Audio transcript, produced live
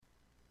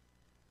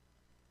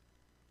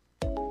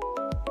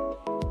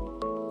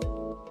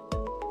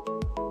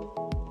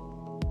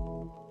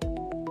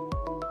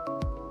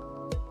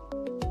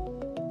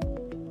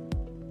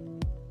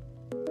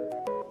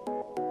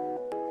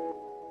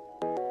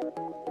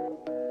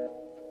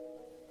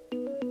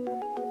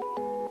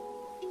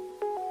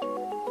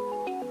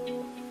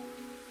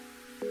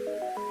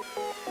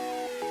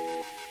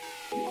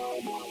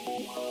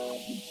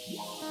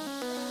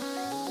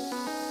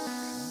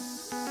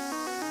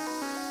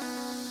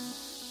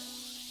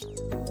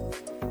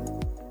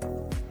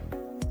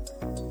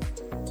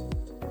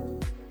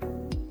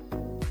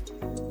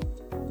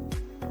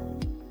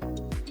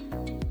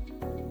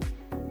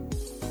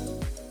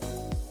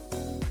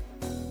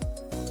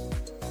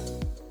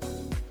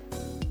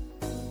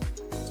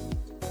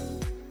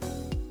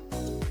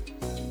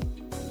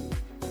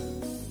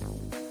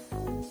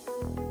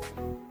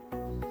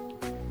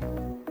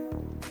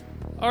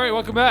All right,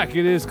 welcome back.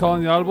 It is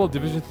Calling the Audible,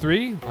 Division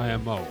 3. I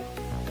am Mo.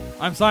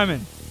 I'm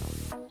Simon.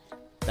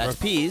 That's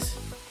Peas.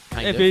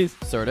 Kind Hey, of. Peas.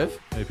 Sort of.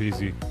 Hey,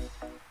 PC.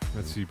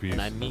 That's CP.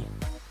 And I'm me.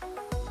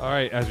 All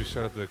right, as we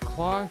start up the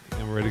clock,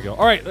 and we're ready to go.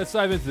 All right, let's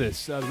dive into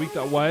this. The week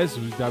that was,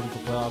 we dive into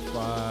the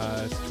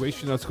playoff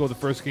situation. Let's go with the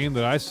first game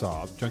that I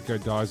saw,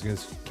 Junkyard Dogs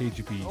against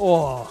KGP.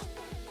 Oh,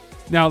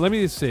 Now, let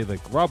me just say, like,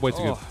 Rob White's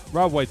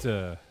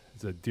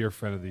is a dear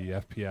friend of the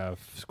FPF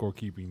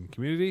scorekeeping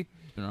community.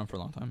 he's been around for a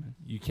long time, man.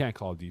 You can't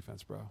call it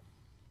defense, bro.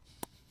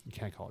 You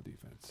can't call it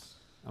defense.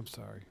 I'm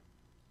sorry,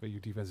 but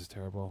your defense is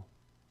terrible.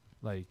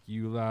 Like,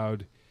 you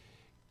allowed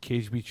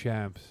KGB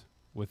champs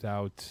with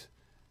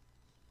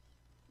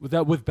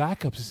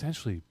backups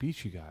essentially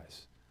beat you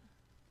guys.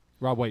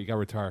 Rob White, you got to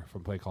retire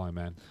from play calling,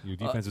 man. Your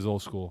defense is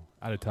old school,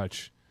 out of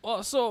touch.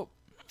 Well, so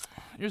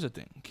here's the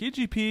thing.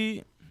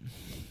 KGP,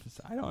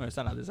 I don't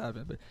understand how this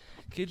happened, but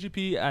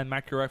KGP and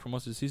Matt Kurak for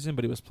most of the season,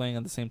 but he was playing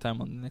at the same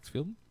time on the next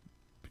field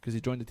because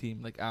he joined the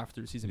team like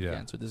after the season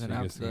began, so it doesn't so he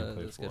have gets to get the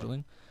played for.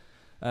 scheduling.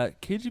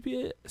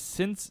 KGP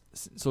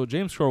so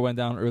James Crow went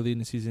down early in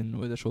the season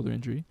with a shoulder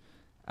injury,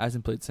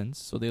 hasn't played since.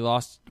 So they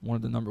lost one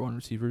of the number one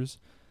receivers.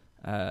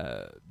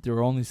 There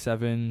were only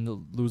 7.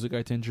 They'll lose a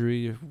guy to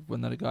injury.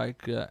 Another guy,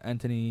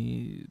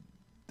 Anthony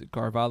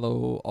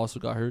Carvalho, also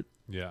got hurt.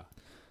 Yeah.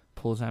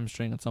 Pulled his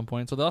hamstring at some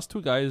point. So the last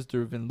 2 guys,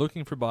 they've been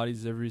looking for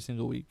bodies every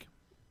single week.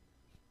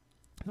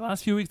 The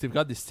last few weeks, they've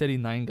got this steady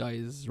 9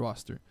 guys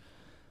roster.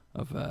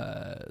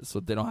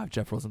 So they don't have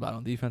Jeff Rosenblatt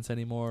on defense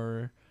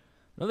anymore.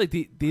 No, like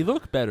they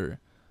look better,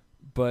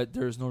 but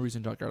there's no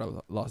reason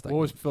Junkyard lost that What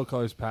game. was Phil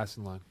Culler's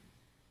passing line?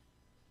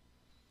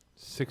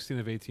 16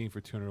 of 18 for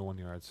 201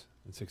 yards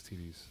and 6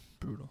 TDs.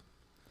 Brutal.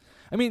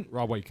 I mean,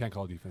 Rob White, you can't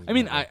call it defense. I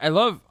mean, I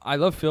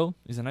love Phil.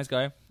 He's a nice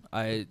guy.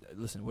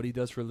 Listen, what he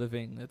does for a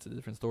living, that's a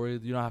different story.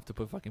 You don't have to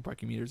put fucking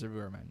parking meters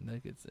everywhere, man.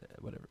 Like, it's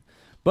whatever.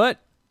 But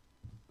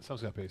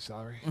Someone's got to pay his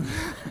salary.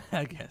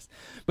 I guess.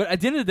 But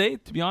at the end of the day,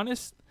 to be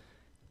honest,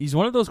 he's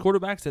one of those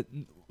quarterbacks that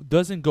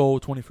doesn't go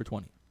 20 for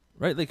 20.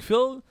 Right? Like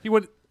Phil, He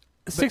went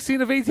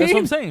 16 of 18. that's what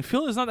I'm saying.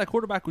 Phil is not that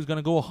quarterback who's going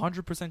to go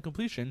 100%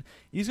 completion.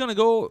 He's going to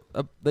go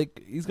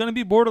he's going to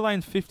be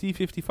borderline 50,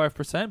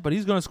 55%, but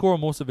he's going to score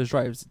most of his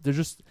drives.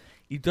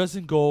 He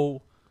doesn't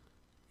throw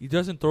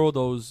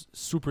those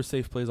super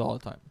safe plays all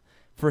the time.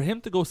 For him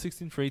to go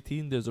 16 for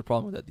 18, there's a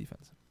problem with that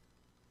defense.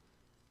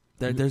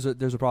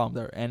 There's a problem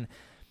there. And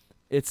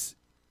it's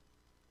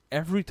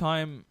every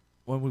time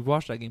when we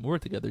watched that game, we were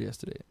together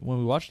yesterday. When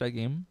we watched that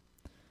game,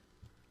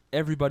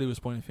 everybody was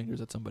pointing fingers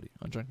at somebody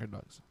on Junkyard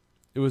Dogs.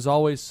 It was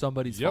always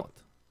somebody's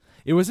fault.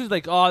 It wasn't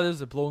like, oh,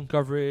 there's a blown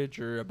coverage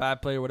or a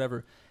bad play or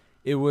whatever.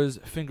 It was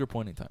finger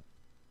pointing time.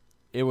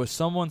 It was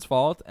someone's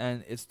fault,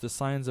 and it's the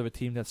signs of a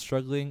team that's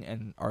struggling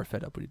and are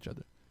fed up with each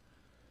other.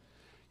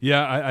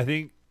 Yeah, I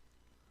think,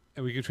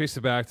 and we can trace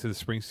it back to the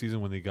spring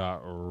season when they got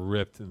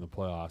ripped in the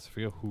playoffs. I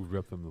forget who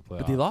ripped them in the playoffs.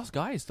 But they lost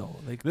guys, though.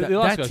 Like They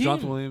lost that guys. team,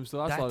 Jonathan Williams. They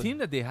lost a lot that of- team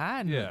that they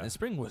had Yeah. in the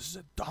spring was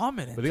a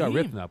dominant But they got team.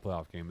 ripped in that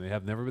playoff game. They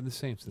have never been the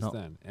same since No.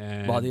 then.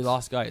 And Well, they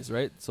lost guys,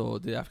 right? So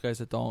they have guys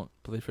that don't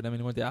play for them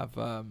anymore. They have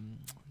the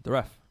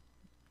ref,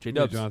 J Yeah,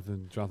 Dubs,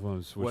 Jonathan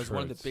Williams was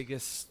one of the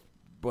biggest,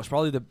 was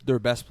probably their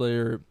best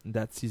player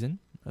that season.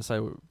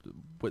 Aside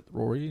with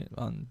Rory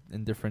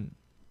in different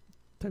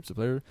types of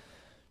player.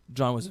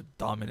 John was a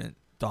dominant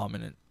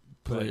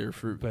player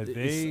But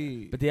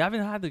they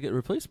haven't had to get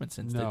replacements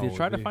since. No, They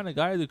tried to find a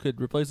guy that could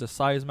replace the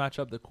size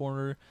matchup, the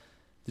corner.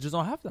 They just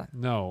don't have that.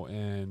 No,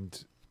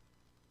 and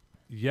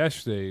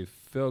yesterday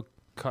Phil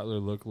Cutler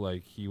looked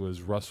like he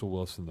was Russell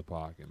Wilson in the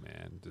pocket,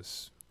 man.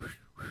 Just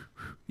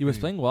He was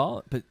playing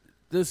well, but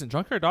listen,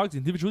 Junkyard Dogs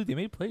individually they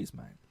made plays,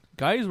 man.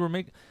 Guys were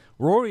making.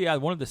 Rory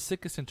had one of the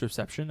sickest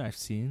interception I've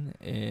seen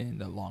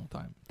in a long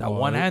time. That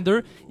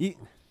one-hander,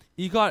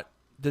 he got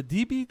the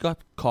DB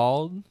got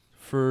called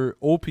for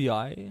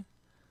OPI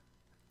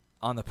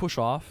on the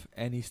push-off,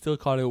 and he still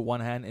caught it with one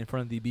hand in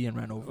front of DB and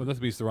ran over. Well, that's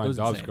beast the It Ryan was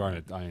Dobbs insane.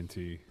 Garnet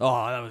INT.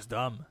 Oh, that was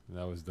dumb.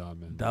 That was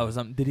dumb. And That was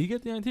Did he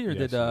get the INT or yes,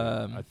 did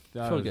that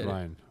Phil was get it?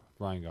 Ryan.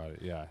 Ryan got it.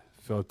 Yeah,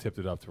 Phil tipped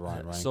it up to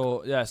Ryan.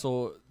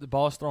 So the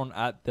ball is thrown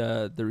at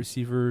the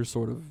receiver.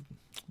 The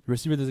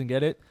receiver doesn't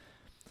get it.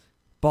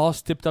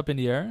 Ball's tipped up in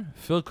the air.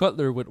 Phil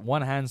Cutler with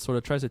one hand sort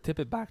of tries to tip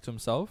it back to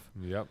himself.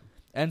 Yep,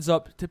 Ends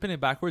up tipping it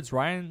backwards.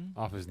 Ryan,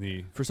 off his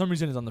knee. for some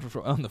reason, is on the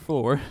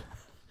floor,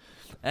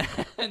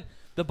 and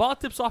the ball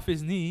tips off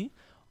his knee,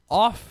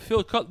 off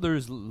Phil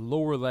Cutler's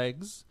lower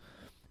legs,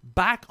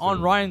 back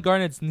on Ryan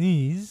Garnett's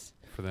knees.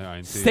 For the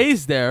INT.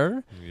 Stays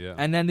there. Yeah.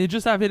 And then they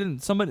just have it in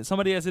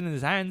somebody has it in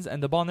his hands,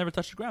 and the ball never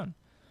touched the ground.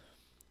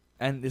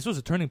 And this was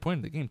a turning point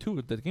in the game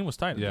too. The game was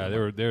tied. Yeah, they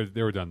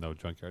were done though.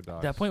 Junkyard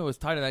Dogs. That point was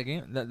tied at that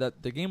game.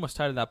 That the game was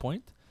tied at that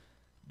point.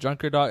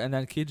 Junkyard Dog and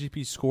then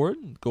KGP scored,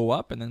 go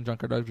up, and then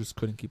Junkyard Dog just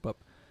couldn't keep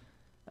up.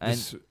 And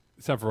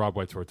Except for Rob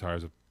White to retire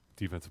as a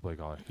defensive play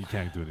caller. He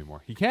can't do it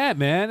anymore. He can't,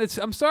 man.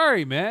 I'm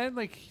sorry, man.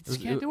 Like he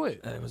just can't do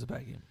it. It was a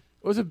bad game.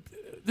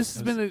 This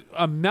has been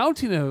a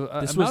mountain of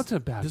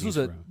bad This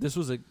games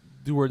was a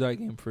do or die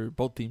game for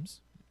both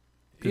teams.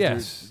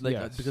 Yes,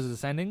 because of the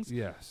standings.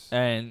 Yes.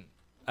 And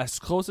as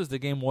close as the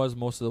game was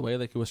most of the way,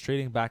 like it was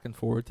trading back and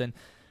forth. And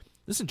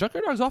listen,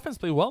 Junkyard Dog's offense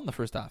played well in the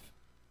first half.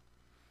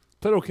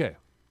 Played okay.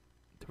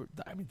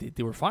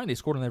 They were fine. They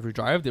scored on every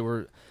drive. But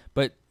in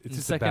the just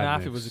a second bad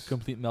half, it mix. was a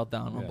complete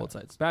meltdown on both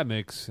sides. Bad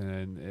mix,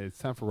 and it's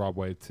time for Rob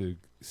White to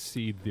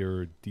cede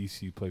their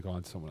DC play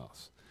on someone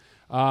else.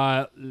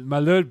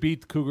 Malheur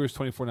beat Cougars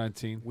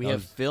 24-19. We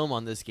have film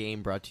on this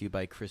game brought to you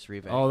by Chris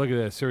Rive. Oh, look at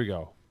this. Here we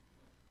go.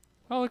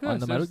 Oh, look at On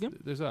this. the Malheur game?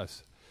 There's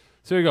us.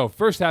 So here we go.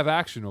 First half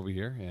action over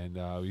here,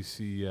 and we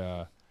see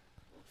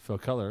Phil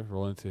Keller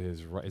roll into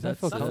his right. Is that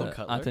Phil not Keller? Phil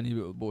Cutler. Anthony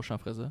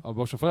Beauchamp-Freza. Oh,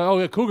 Beauchamp. Oh,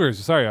 yeah, Cougars.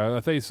 Sorry, I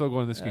thought you still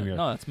going this game here.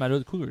 No, that's Mario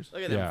the Cougars.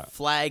 Look at them. Yeah.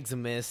 Flags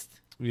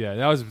missed. Yeah,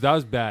 that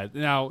was bad.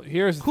 Now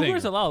here's the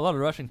Cougars thing. allow a lot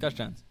of rushing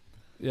touchdowns.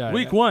 Yeah,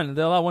 Week 1,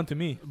 they allow one to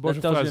me. That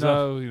Beauchamp, tells you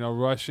enough. you know,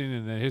 rushing,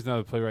 and then here's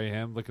another play right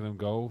hand. Look at him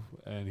go,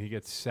 and he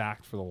gets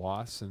sacked for the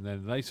loss, and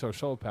then nice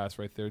shoulder pass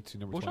right there to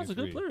number Beauchamp's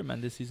 23. a good player, man,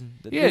 this season.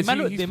 Yeah, he's the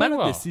played man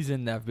well. this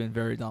season have been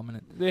very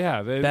dominant. They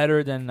have.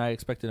 Better than I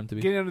expected them to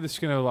be. Getting under the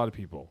skin of a lot of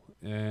people,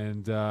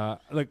 and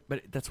like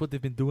But that's what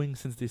they've been doing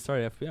since they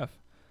started FPF.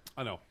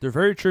 I know. They're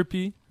very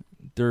chirpy.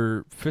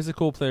 They're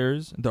physical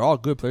players. They're all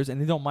good players,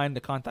 and they don't mind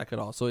the contact at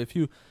all. So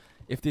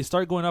if they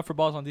start going up for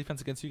balls on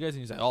defense against you guys,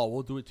 and you say, "Oh,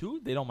 we'll do it too,"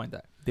 they don't mind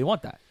that. They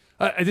want that.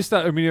 I just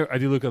thought. I mean, I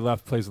do look at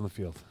left plays on the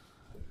field.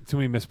 Too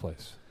many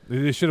misplays.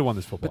 They should have won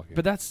this football game.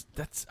 But that's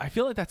I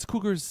feel like that's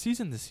Cougars'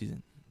 season this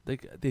season.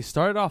 Like they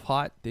started off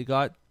hot. They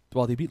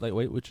beat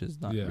Lightweight, which is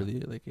not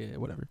really like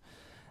whatever.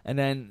 And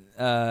then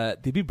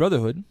they beat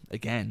Brotherhood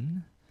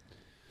again.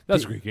 that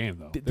was a great game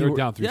though. They were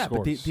down 3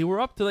 scores. But they were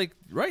up to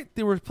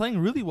they were playing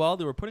really well.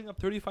 They were putting up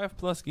 35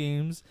 plus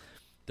games.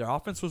 Their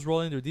offense was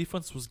rolling. Their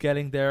defense was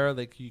getting there.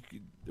 Like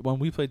when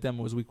we played them,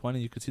 it was week 1,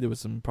 and you could see there was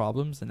some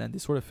problems, and then they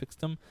sort of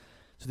fixed them.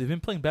 So they've been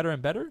playing better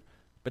and better.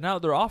 But now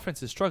their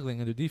offense is struggling,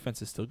 and their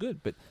defense is still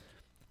good. But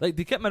like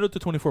they kept Marout to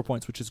 24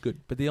 points, which is good.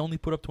 But they only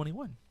put up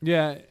 21.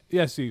 Yeah.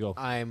 Yes, Eagle.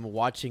 I'm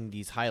watching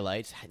these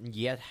highlights, and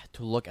yet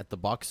to look at the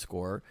box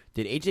score.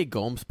 Did AJ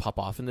Gomes pop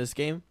off in this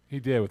game? He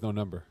did with no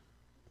number.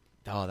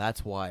 Oh,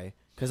 that's why.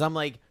 Because I'm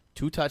like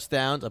 2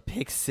 touchdowns, a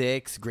pick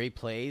 6, great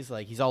plays.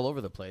 Like he's all over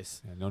the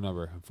place. Yeah, no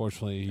number.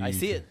 Unfortunately, I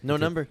see it. No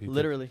number,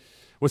 literally.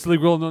 What's the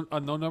league rule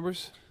on no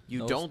numbers?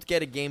 You don't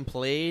get a game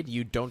played,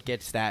 you don't get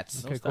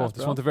stats. Okay, stats, cool. Just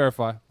bro. want to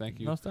verify. Thank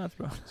you. No stats,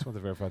 bro. Just want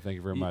to verify. Thank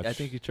you very much. I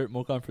think he chirped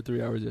Mokan for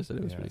 3 hours yesterday.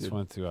 It was I pretty just good.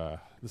 wanted to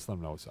just let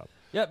them know what's up.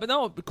 Yeah, but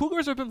no, the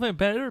Cougars have been playing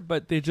better,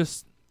 but they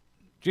just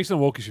Jason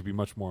Wolke should be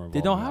much more involved.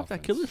 they don't in have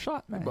that offense. killer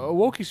shot, man. But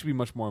Wolke should be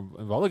much more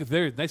involved. Look at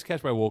there, nice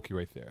catch by Wolke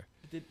right there.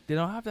 They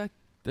don't have that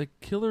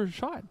killer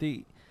shot.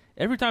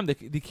 Every time they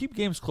keep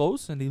games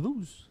close and they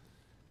lose.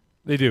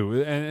 They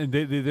do, and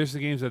there's the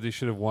games that they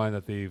should have won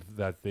that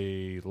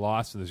they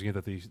lost, and there's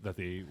games that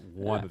they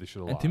won that they should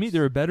have And lost. to me,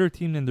 they're a better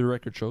team than their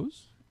record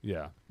shows.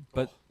 yeah.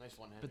 But Nice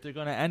one. but they're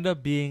going to end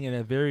up being in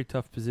a very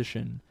tough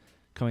position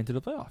coming to the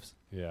playoffs.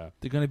 Yeah.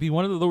 They're going to be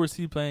one of the lower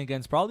seed playing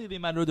against probably the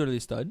Madrid or the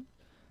Stud,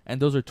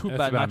 and those are two That's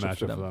bad a bad matchups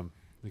matchup for them.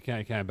 You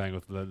can't bang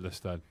with the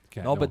stud.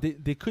 Can't, No, but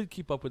they could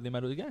keep up with the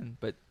Madrid again.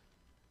 But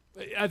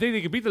I think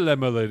they could beat the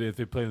Lemma if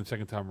they play in the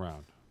second time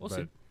round. We'll But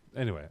see.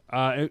 Anyway,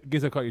 I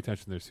guess I caught your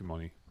attention there,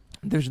 Simone.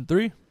 Division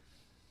 3.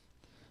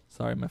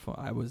 Sorry, my phone.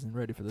 I wasn't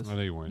ready for this. I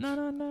know you weren't. No.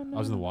 I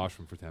was in the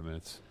washroom for 10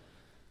 minutes.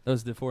 That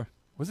was the 4.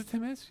 Was it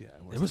 10 minutes? Yeah.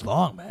 It was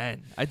long,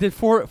 man. I did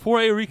 4A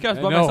recaps I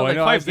by know, myself, I like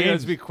know. 5 I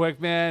games. to be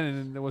quick, man,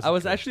 and it was. I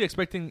was actually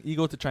expecting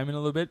Ego to chime in a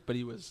little bit, but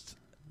he was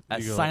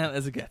as Ego. silent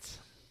as it gets.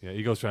 Yeah,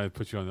 Eagle's trying to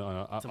put you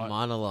on. It's a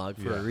monologue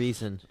for yeah. a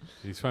reason.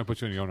 He's trying to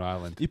put you on your own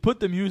island. He put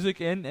the music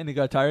in, and he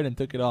got tired and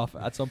took it off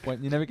at some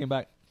point. He never came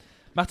back.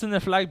 Martin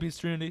Flag beats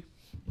Trinity.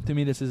 To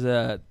me, this is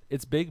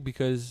it's big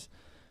because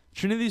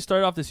Trinity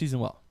started off the season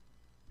well.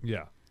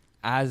 Yeah.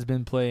 Has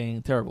been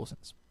playing terrible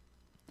since.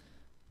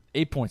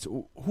 8 points.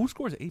 Who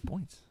scores 8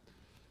 points?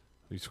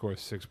 He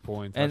scores 6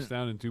 point And-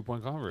 touchdown and 2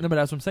 point convert. No, but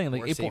that's what I'm saying.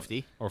 Like Or 8 points.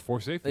 safety. Or 4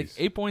 Like safeties.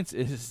 8 points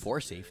is 4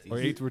 safeties. or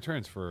 8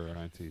 returns for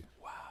INT.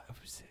 Wow, that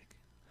was sick.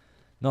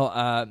 No,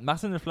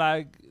 Martin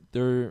Flag,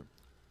 their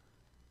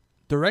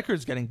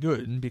record's getting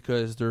good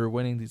because they're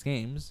winning these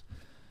games.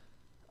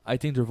 I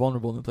think they're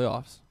vulnerable in the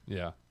playoffs.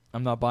 Yeah.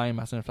 I'm not buying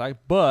Martin Flag,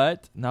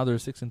 but now they're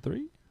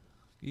 6-3.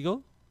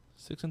 Eagle,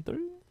 6-3?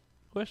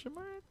 Question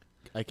mark?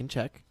 I can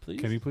check. Please.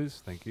 Can you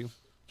please? Thank you.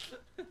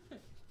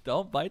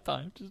 Don't buy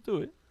time. Just do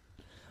it,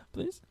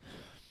 please.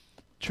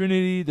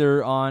 Trinity,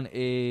 they're on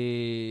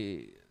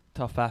a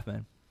tough path,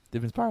 man.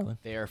 They've been spiraling.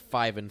 They are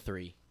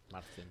 5-3.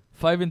 Martin.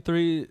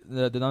 5-3,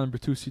 the number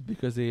 2 seed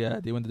because they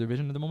win the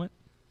division at the moment.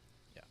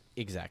 Yeah,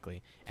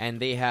 exactly. And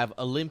they have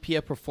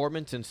Olympia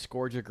Performance and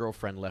Scored Your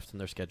Girlfriend left in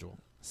their schedule.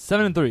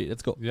 7-3.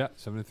 Let's go. Yeah,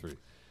 7-3.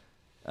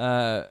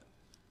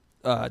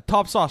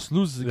 Top Sauce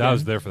loses again. I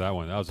was there for that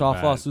one. That was Top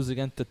bad. Sauce loses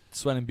again to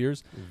Sweat and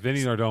Beers.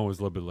 Vinny Nardone was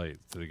a little bit late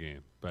to the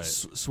game, but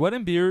Sweat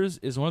and Beers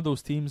is one of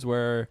those teams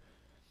where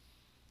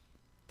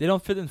they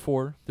don't fit in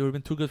 4. They would have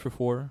been too good for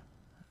 4,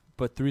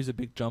 but 3 is a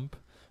big jump.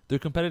 They're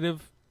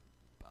competitive.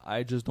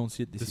 I just don't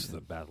see it this this is season.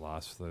 a bad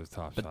loss for those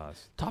Top But-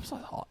 Sauce. Top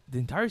Sauce, the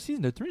entire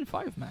season, they're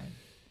 3-5, man.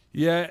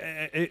 Yeah,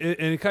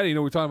 and it kind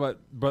of we're talking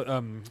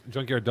about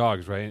junkyard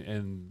dogs, right?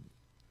 And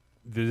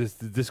this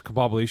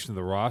discombobulation of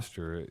the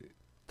roster.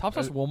 Top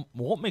Sauce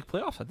won't make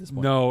playoffs at this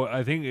point. No,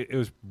 I think it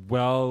was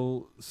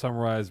well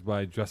summarized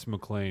by Justin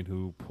McLean,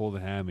 who pulled a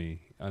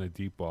hammy on a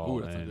deep ball,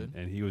 Ooh, that's not good.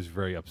 and he was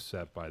very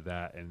upset by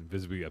that and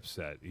visibly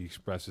upset. He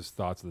expressed his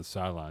thoughts on the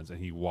sidelines, and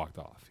he walked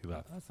off. He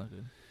left. That's not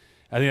good.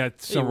 I think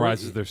that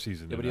summarizes well, their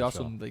season. Yeah, in but a he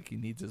also nutshell. he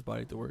needs his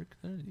body to work.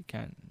 You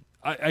can't.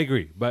 I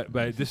agree, but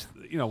this,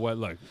 what?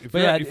 Look, if But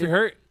you're, yeah, if you're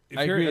hurt, if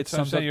I you're agree, at it some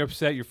sums extent up- you're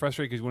upset, you're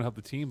frustrated because you want to help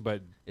the team,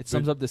 but It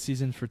sums up the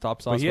season for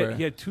Top Sauce. he Where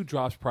had 2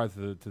 drops prior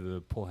to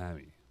the pull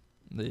hammy.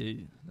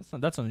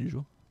 that's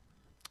unusual.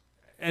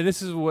 And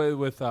this is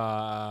with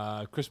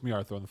Chris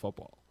Miar throwing the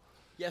football.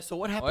 Yeah. So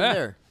what happened yeah.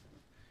 there?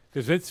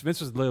 Because Vince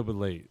was a little bit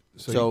late.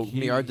 So he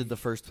Miard did the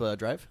first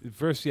drive.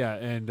 first, yeah,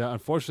 and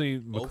unfortunately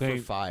 0 McLean.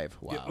 for 5.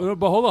 Wow. Yeah,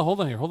 but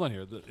hold on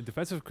here. The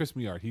defensive Chris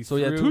Miard. So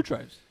he had 2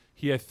 drives.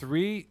 He had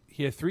three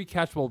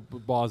catchable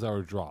balls that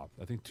were dropped.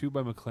 I think 2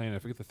 by McLean. I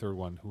forget the third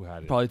one who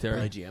had it. Probably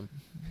Terry. Probably GM.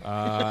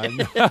 Uh,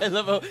 I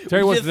love how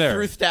Terry we wasn't just there.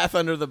 threw staff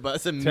under the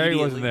bus immediately. Terry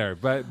wasn't there,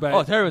 but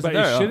Terry wasn't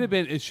but there, It should oh. have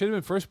been. It should have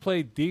been first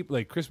play deep.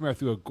 Like Chris Miard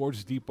threw a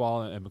gorgeous deep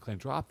ball, and McLean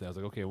dropped it. I was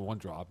like, okay, 1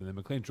 drop, and then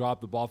McLean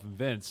dropped the ball from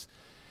Vince.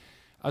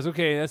 I was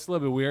okay. That's a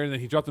little bit weird. And then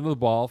he dropped another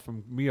ball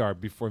from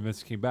Miard before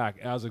Vince came back.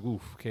 And I was like,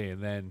 oof, okay.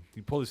 And then he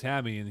pulled his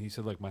hammy, and he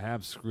said, like, my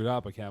ham's screwed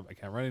up. I can't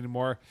run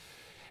anymore.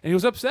 And he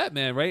was upset,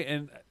 man. Right?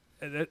 And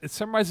it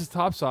summarizes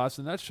Top Sauce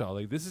in a nutshell.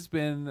 Like, this has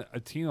been a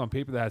team on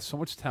paper that has so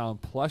much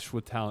talent, plush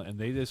with talent, and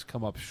they just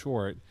come up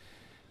short.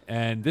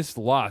 And this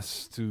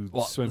loss to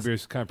Swin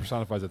Beers kind of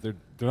personifies that they're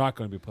not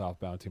going to be a playoff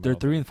bound team. They're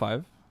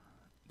 3-5.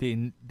 They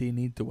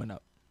need to win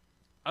out.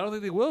 I don't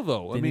think they will,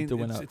 though. They I need mean, to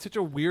win out. it's such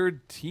a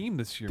weird team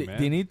this year, man.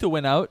 They need to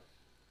win out.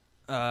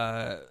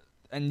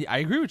 And I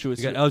agree with you. You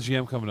got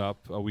LGM coming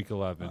up, week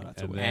 11, Oh,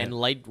 that's a and win. then, And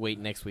lightweight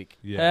next week.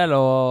 yeah.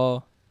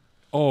 Hello.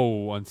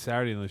 Oh, on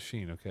Saturday in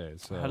Lachine. Okay,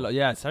 so Hello.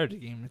 Yeah, Saturday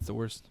game. It's the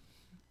worst.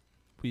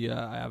 I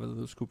have a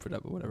little scoop for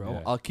that, but whatever.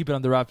 Yeah. I'll keep it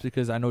on the wraps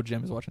because I know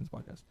Jim is watching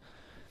this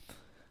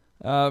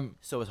podcast.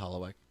 So is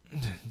Holloway.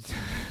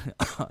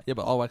 Yeah,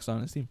 but All Wax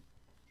on his team.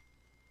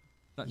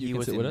 You He can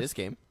was sit in with us. this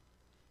game.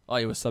 Oh,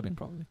 he was subbing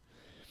probably.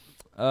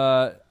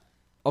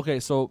 Okay,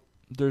 so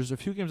there's a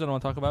few games I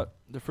want to talk about.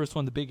 The first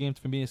one, the big game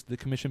for me, is the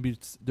Commission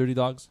beats Dirty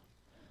Dogs.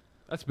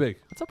 that's big.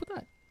 What's up with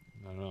that?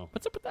 I don't know.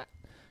 What's up with that?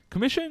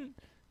 Commission.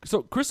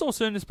 So Chris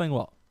Olsen is playing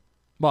well.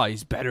 Well,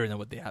 he's better than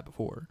what they had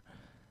before.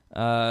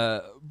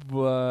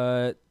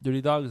 But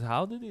Dirty Dogs,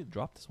 how did they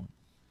drop this one?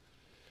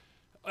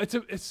 But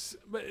this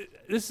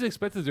is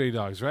expected Dirty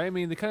Dogs, right? I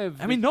mean, they kind of.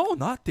 I mean, no,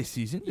 not this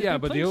season. yeah,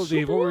 but they've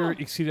super over well.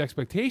 exceeded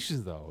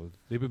expectations, though.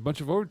 They've been a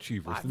bunch of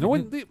overachievers. I No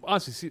one, think-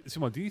 honestly,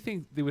 Simon, do you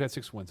think they would have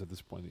 6 wins at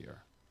this point of the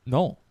year?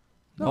 No.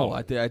 No.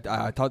 I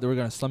thought they were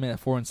going to slum it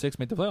at 4-6,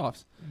 make the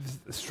playoffs.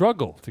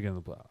 Struggle to get in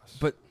the playoffs.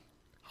 But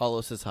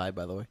Hollow says hi,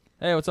 by the way.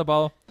 hey, what's up,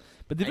 Paulo?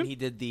 But they've And been, he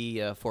did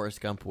the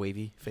Forrest Gump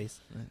wavy face.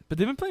 but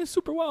they've been playing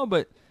super well.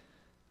 But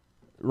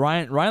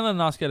Ryan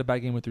Leonowski had a bad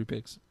game with 3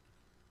 picks.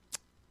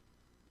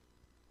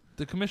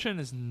 The Commission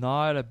is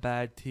not a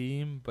bad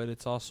team, but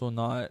it's also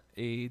not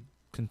a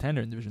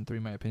contender in Division 3,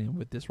 in my opinion,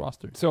 with this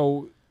roster.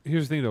 So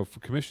here's the thing, though. For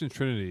Commission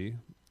Trinity,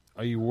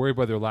 are you worried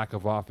by their lack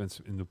of offense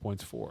in the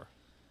points for?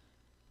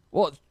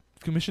 Well,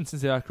 Commission,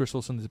 since they had Chris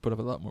Olsen, they put up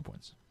a lot more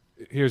points.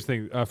 Here's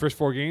the thing. First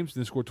 4 games,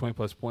 didn't score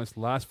 20-plus points.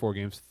 Last 4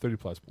 games,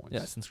 30-plus points.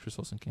 Yeah, since Chris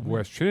Olsen came.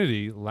 Whereas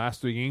Trinity,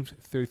 last 3 games,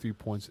 33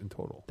 points in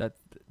total.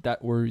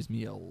 That worries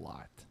me a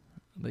lot.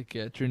 Like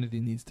Trinity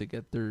needs to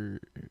get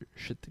their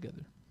shit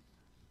together.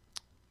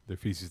 Their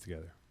feces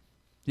together.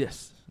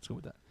 Yes, let's go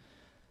with that.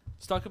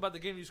 Let's talk about the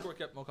game you score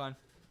kept, Mokan.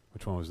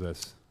 Which one was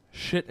this?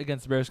 Shit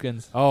against the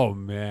Bearskins. Oh,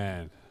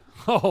 man.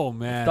 Oh,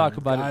 man. Talk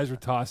about Guys were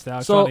tossed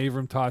out. So- Sean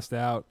Avram tossed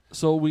out.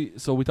 So we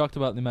talked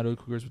about the Matter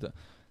Cougars with that.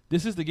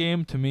 This is the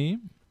game to me.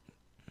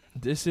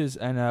 This is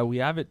we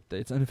have it.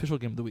 It's an official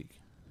game of the week,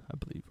 I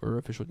believe, or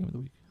official game of the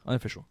week.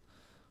 Unofficial.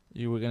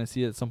 You were gonna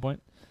see it at some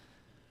point.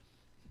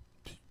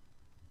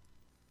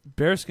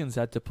 Bearskins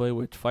had to play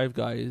with 5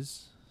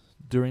 guys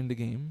during the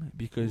game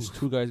because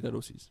 2 guys got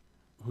OCs.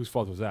 Whose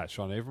fault was that?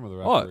 Sean Avram or the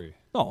Oh, referee?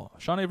 No,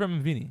 Sean Avram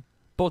and Vinny,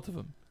 both of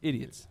them,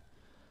 idiots.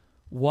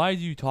 Why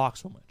do you talk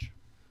so much?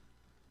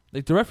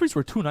 Like the referees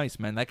were too nice,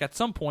 man. Like at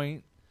some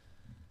point,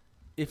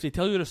 if they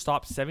tell you to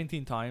stop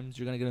 17 times,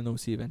 you're gonna get an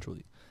OC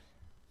eventually.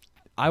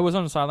 I was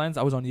on the sidelines.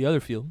 I was on the other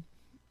field.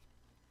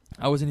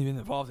 I wasn't even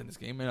involved in this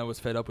game, and I was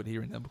fed up with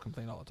hearing them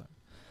complain all the time.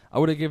 I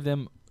would have given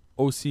them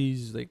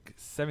OCs like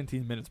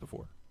 17 minutes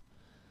before,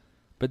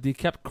 but they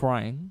kept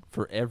crying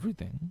for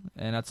everything,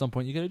 and at some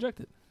point, you get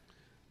ejected.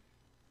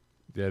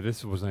 Yeah,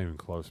 this wasn't even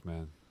close,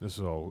 man. This is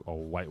a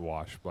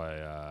whitewash by.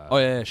 Oh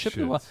yeah, Shit.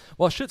 Shit.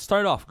 Well, Shit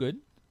started off good.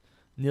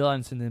 Neil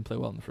Anderson didn't play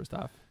well in the first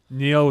half.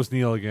 Neil was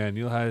Neil again.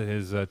 Neil had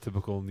his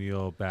typical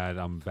Neil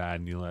I'm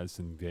bad Neil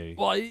Edson day.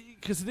 Well,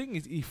 because the thing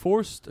is, he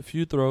forced a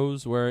few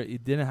throws where he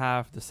didn't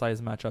have the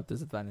size matchup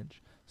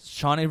disadvantage.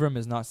 Sean Avram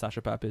is not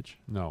Sasha Papic,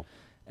 No.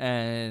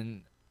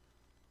 and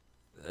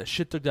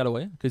Shit took that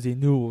away because they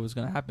knew what was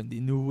going to happen. They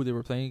knew who they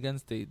were playing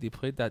against. They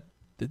played that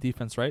the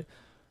defense right.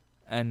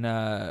 And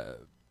the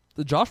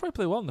Josh Wright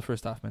played well in the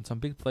first half, man. Some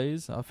big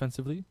plays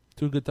offensively,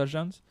 2 good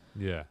touchdowns.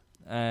 Yeah.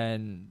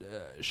 And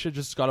shit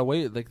just got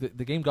away. Like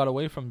the game got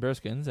away from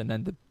Bearskins, and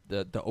then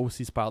the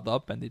OCs piled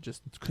up, and they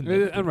just couldn't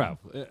It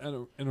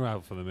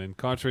unraveled for them. And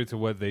contrary to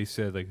what they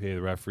said, like, hey,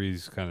 the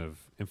referees kind of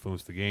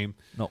influenced the game.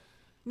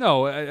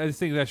 No, I just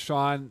think that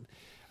Sean,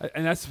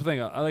 and that's the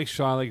thing. I like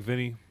Sean, I like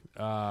Vinny.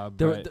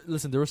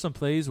 Listen, there were some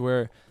plays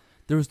where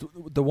there was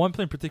the one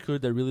play in particular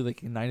that really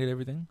like ignited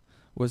everything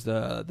was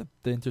the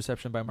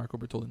interception by Marco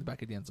Bertolli in the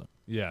back of the end zone.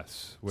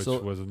 Yes, which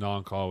So- was a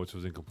non-call, which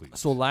was incomplete.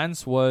 So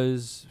Lance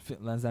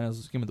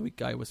Daniels, game of the week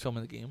guy, was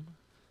filming the game,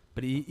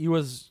 but he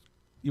was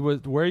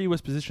where he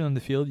was positioned on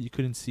the field. You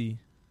couldn't see,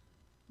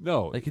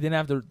 no, like he didn't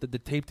have the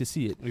tape to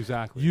see it.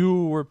 exactly.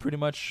 You were pretty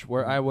much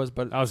where I was,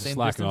 but I was same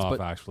slacking distance, off,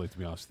 but actually, to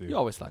be honest with you. you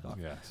always slack off.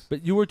 Yes.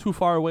 But you were too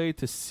far away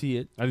to see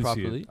it I didn't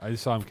properly. see it. I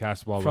just saw him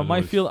cast the ball. From but it my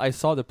was- field, I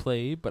saw the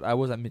play, but I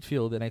was at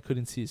midfield and I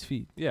couldn't see his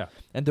feet. Yeah,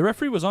 And the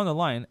referee was on the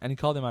line and he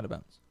called him out of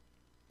bounds.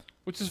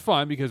 which is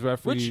fine because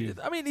referee. Which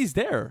I mean, he's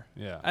there.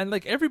 yeah. And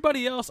like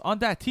everybody else on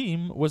that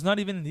team was not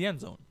even in the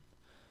end zone.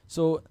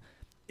 So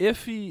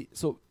if he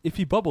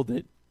bubbled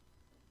it,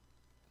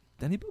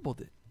 then he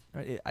bubbled it.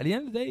 Right? At the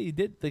end of the day, he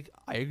did. Like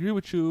I agree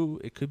with you.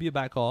 It could be a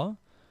bad call,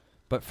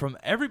 but from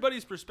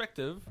everybody's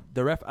perspective,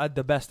 the ref had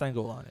the best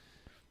angle on it.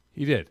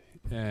 He did.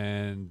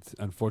 And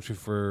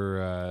unfortunately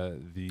for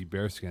the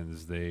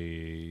Bearskins,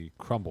 they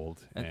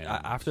crumbled. And And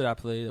after that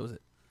play, that was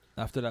it.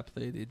 After that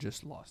play, they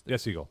just lost it.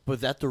 Yes, Eagle. Was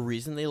that the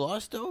reason they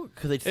lost, though?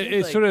 Because it It, seemed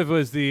it like sort of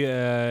was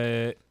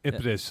the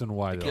impetus on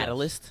why the they lost.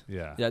 catalyst.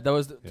 Yeah. Yeah, that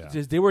was Yeah.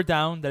 because they were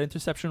down. That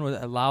interception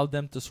would allowed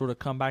them to sort of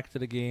come back to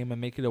the game and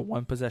make it a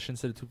 1 possession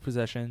instead of 2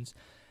 possessions.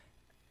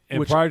 And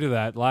Which- prior to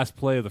that, last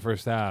play of the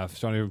first half,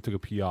 Sean Abram took a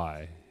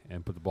PI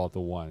and put the ball at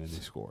the 1, and they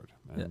scored.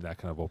 And Yeah. that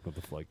kind of opened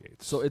up the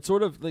floodgates. So it's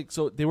sort of like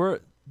they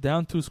were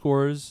down 2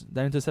 scores.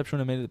 That interception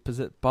would have made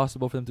it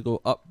possible for them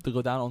to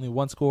go down only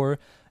 1 score.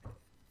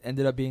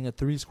 Ended up being a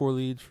 3-score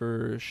lead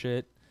for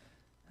shit,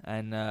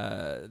 and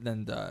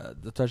then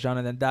the touchdown,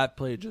 and then that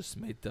play just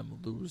made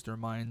them lose their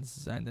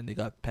minds, and then they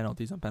got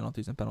penalties on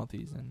penalties and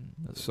penalties, and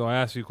So I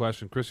asked you a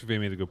question. Chris Gervais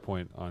made a good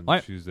point on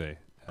What? Tuesday.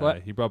 Go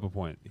ahead. He brought up a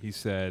point. He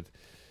said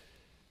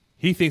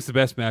he thinks the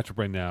best matchup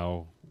right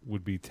now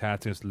would be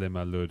Tats against Le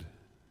Malud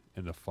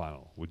in the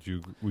final. Would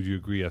you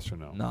agree, yes or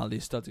no? nah,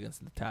 these studs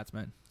against the Tats,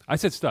 man. I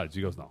said studs.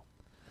 He goes, no.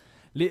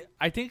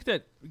 I think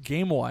that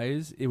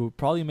game-wise, it would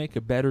probably make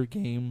a better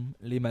game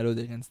Les Malud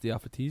against the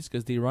Afatis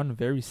because they run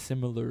very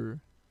similar.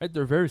 Right,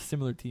 they're a very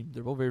similar team.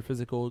 They're both very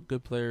physical,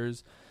 good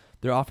players.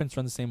 Their offense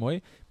runs the same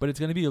way, but it's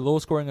going to be a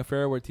low-scoring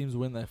affair where teams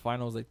win the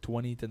finals like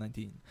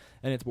 20-19,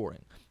 and it's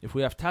boring. If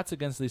we have Tats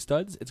against these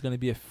studs, it's going to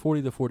be a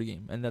 40-40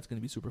 game, and that's going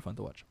to be super fun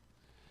to watch.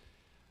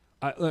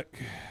 Look,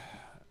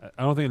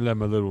 I don't think Le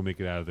Malud will make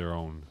it out of their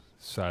own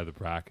side of the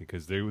bracket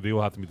because they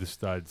will have to meet the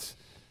studs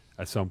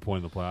at some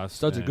point in the playoffs.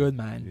 Studs are And- good,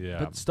 man. yeah.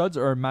 But studs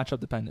are matchup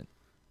dependent.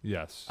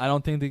 Yes. I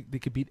don't think they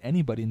could beat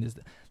anybody in this.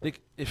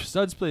 Like if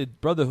studs played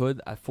Brotherhood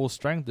at full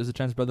strength, there's a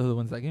chance Brotherhood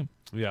wins that game.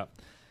 Yeah.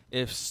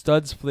 If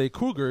studs play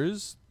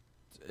Cougars,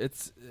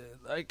 it's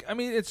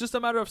it's just a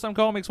matter of Sam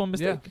Cowell makes one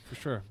mistake. Yeah, for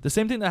sure. The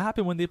same thing that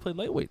happened when they played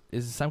lightweight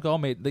is Sam Cowell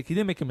he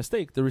didn't make a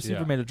mistake. The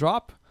receiver Yeah. made a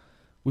drop.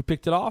 We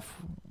picked it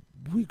off.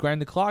 We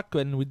grind the clock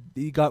and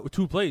he got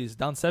 2 plays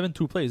down 7,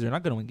 2 plays. They're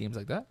not going to win games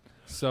like that.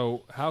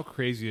 So how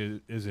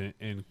crazy is it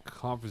in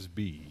Conference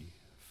B?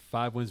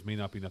 5 wins may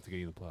not be enough to get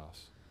you in the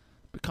playoffs.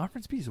 But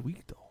Conference B is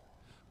weak though.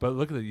 But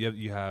look at it.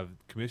 You have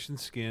Commission,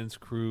 Skins,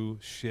 Crew,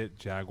 Shit,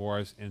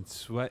 Jaguars, and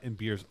Sweat and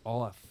Beers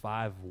all at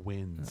 5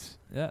 wins.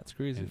 Yeah, it's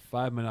crazy. And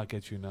 5 may not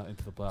get you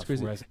into the playoffs.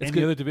 crazy. Whereas It's any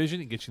good- other division,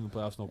 it gets you in the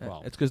playoffs, no Yeah,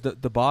 problem. it's because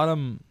the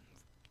bottom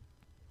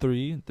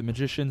 3, the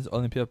Magicians,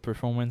 Olympia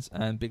Performance,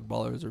 and Big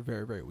Ballers are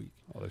very, very weak.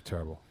 Oh, they're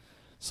terrible.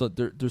 So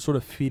they're sort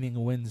of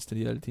feeding wins to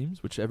the other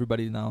teams, which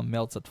everybody now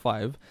melts at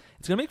 5.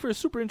 It's going to make for a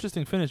super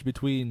interesting finish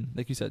between,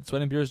 like you said,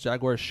 Sweat and Beers,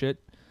 Jaguars,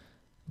 Shit,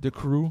 the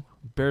Crew,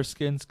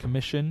 Bearskins,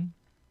 Commission.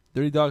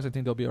 Dirty Dogs, I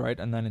think they'll be all right,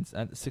 and then it's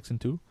at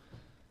 6-2.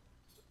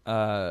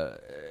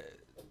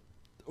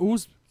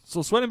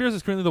 So Sweat and Beers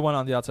is currently the one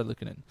on the outside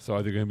looking in. So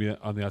are they going to be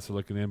on the outside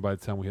looking in by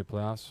the time we hit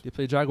playoffs? They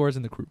play Jaguars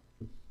and the Crew.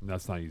 And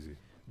that's not easy.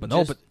 But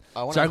no, Just- but I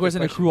wanna ask Jaguars a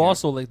and the question Crew here.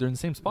 also, like, they're in the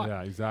same spot.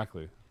 Yeah,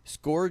 exactly.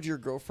 Scored your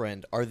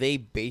girlfriend. Are they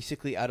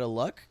basically out of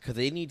luck? Because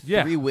they need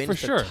Yeah, 3 wins for to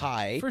sure.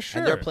 tie. For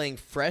And they're sure. playing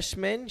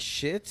Freshmen,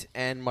 Shit,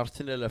 and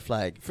Martina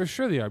Laflag. For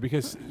sure they are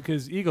because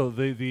Eagle,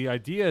 the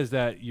idea is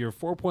that you're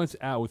 4 points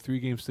out with 3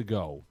 games to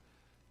go.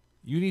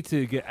 You need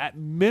to get at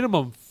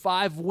minimum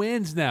 5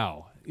 wins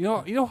now. You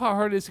know how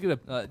hard it is to get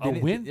a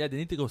win? They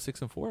need to go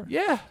 6-4.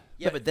 Yeah.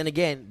 Yeah, but then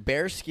again,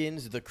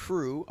 Bearskins, the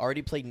Crew,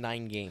 already played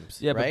 9 games.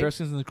 Yeah, right? but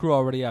Bearskins and the Crew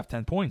already have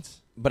 10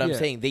 points. But I'm Yeah.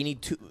 saying they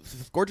need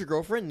Scored Your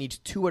Girlfriend needs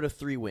 2 out of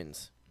 3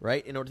 wins,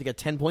 right? In order to get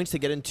 10 points to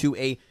get into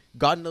a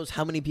God knows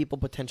how many people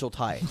potential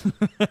tie.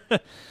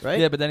 Right?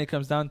 Yeah, but then it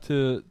comes down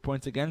to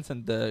points against,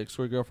 and the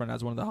Score Girlfriend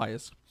has one of the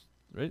highest,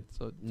 right?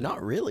 So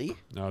Not really.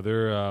 No,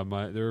 they're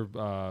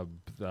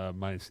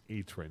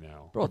 -8 right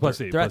now. bro, Plus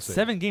they're 8, at plus 8.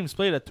 7 games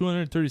played at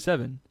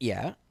 237.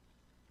 Yeah.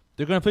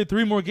 They're going to play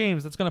 3 more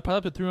games. That's going to pile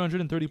up to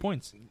 330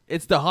 points.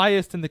 It's the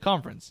highest in the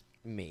conference.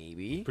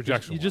 Maybe.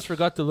 Projection. You just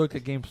forgot to look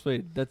at games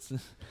played. That's You're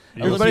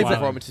everybody's smiling.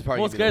 performance is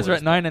probably most gonna be the guys are at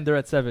worst. 9 and they're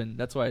at 7.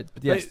 That's why.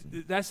 But yes,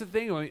 That's the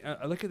thing.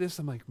 I look at this.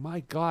 I'm like,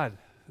 my God,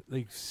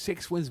 like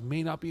 6 wins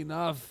may not be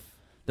enough.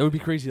 that would be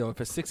crazy though. If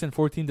a 6 and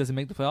 14 doesn't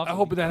make the playoffs, I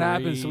hope that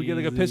happens. So we get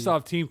like a pissed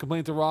off team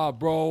complaining to Rob,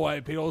 bro. I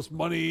paid all this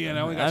money and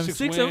I only got I'm 6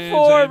 6 wins. and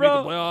 4, I didn't bro.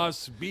 Make the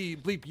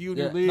playoffs. Bleep you in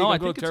Yeah. your league. No, I I'm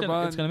think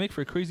going it's gonna make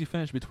for a crazy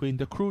finish between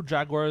the Crew,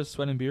 Jaguars,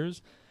 Sweat and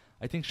Beers.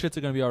 I think shits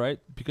are gonna be all right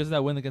because of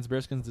that win against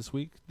Bearskins this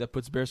week. That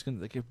puts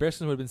Bearskins, like if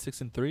Bearskins would have been 6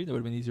 and 3, that would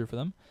have been easier for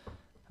them.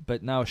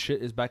 But now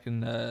shit is back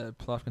in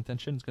playoff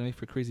contention. It's gonna make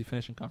for a crazy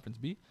finish in Conference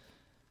B.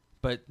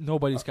 But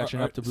nobody's catching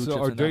up to Blue So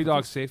Chips. are and Dirty Alpha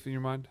Dogs Teams. safe in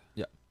your mind?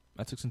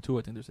 At 6 and 2,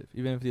 I think they're safe.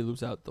 Even if they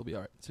lose out, they'll be all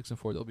right. 6 and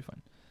 4, they'll be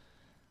fine.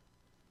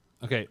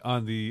 Okay,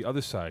 on the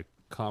other side,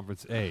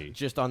 Conference A.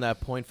 Just on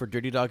that point for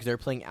Dirty Dogs, they're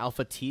playing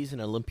Alpha T's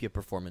and Olympia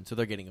Performance, so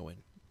they're getting a win.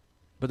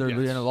 But they're Yes.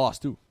 really in a loss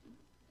too.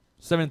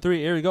 7-3.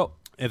 Here we go.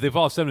 If they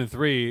fall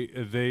 7-3,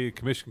 the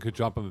commission could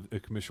jump them if the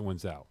commission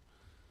wins out.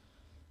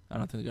 I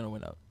don't think they're gonna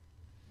win out.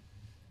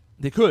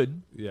 They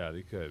could. Yeah,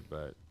 they could,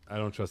 but I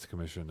don't trust the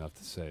commission enough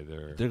to say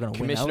they're They're gonna win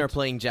Commissioner out.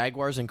 playing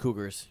Jaguars and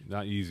Cougars.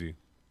 not easy.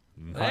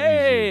 Not easy.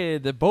 Hey,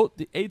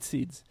 the 8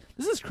 seeds.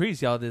 This is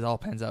crazy how this all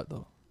pans out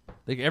though.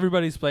 Like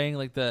everybody's playing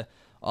like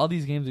all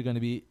these games are going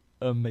to be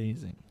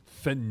amazing.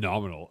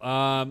 Phenomenal.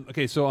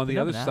 Okay, so on the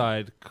other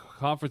Phenomenal. side,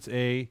 Conference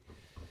A,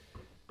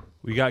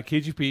 we got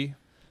KGP,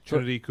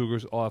 Trinity,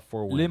 Cougars, all have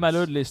 4 wins. Les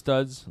Malheurs, Les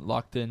Studs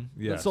locked in.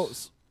 Yes. So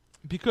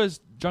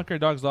because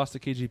Junkyard Dogs lost to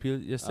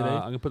KGP yesterday.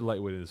 I'm going to put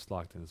lightweight in this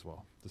locked in as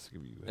well, just to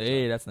give you a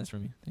Hey, that's nice for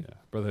me. yeah,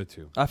 Brotherhood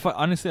 2.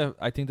 Honestly,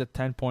 I think that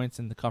 10 points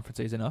in the Conference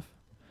A is enough.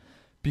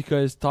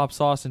 Because Top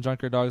Sauce and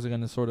Junkyard Dogs are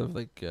going to sort of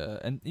like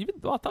and even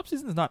Top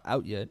Season is not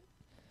out yet.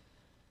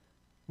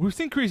 We've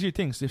seen crazier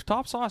things. If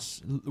Top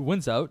Sauce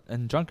wins out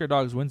and Junkyard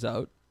Dogs wins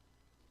out,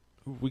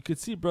 we could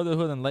see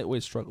Brotherhood and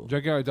Lightweight struggle.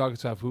 Junkyard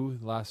Dogs have who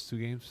the last 2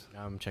 games?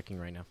 I'm checking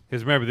right now.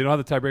 Because remember, they don't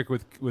have the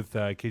tiebreaker with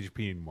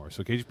KGP anymore.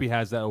 So KGP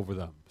has that over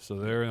them. So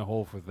they're in a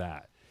hole for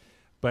that.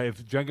 But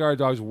if Junkyard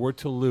Dogs were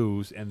to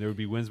lose and there would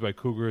be wins by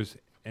Cougars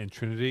and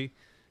Trinity,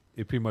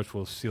 it pretty much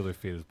will seal their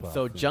fate as well.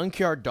 So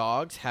Junkyard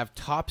Dogs have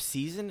Top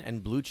Season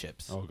and Blue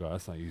Chips. Oh, God,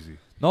 that's not easy.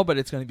 No, but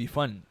it's going to be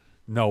fun.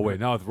 No, wait.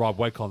 Now with Rob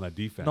White calling that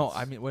defense. No,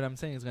 I mean, what I'm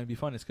saying is going to be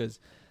fun is because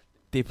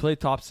they played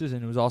Top Season,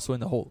 who was also in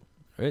the hole.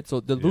 Right? So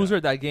the Yeah. loser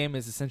of that game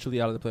is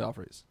essentially out of the playoff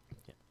race.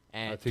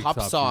 And I think Top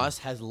Top Sauce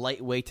has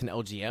Lightweight and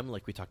LGM,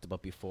 like we talked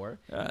about before.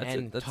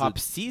 And Top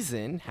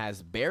Season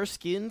has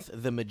Bearskins,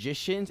 The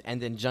Magicians,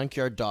 and then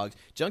Junkyard Dogs.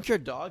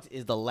 Junkyard Dogs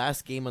is the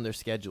last game on their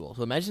schedule.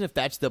 So imagine if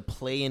that's the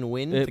play and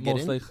win to It get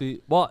most in.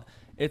 likely. Well,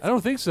 it's I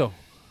don't think so.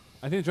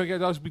 I think Junkyard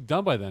Dogs will be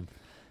done by then.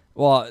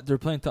 well they're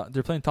playing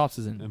Top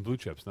Season. And Blue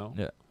Chips, no?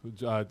 Yeah.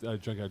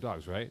 Junkyard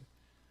Dogs, right?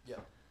 Yeah.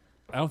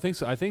 I don't think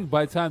so. I think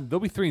by the time they'll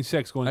be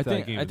 3-6 going I into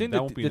think that game. I think that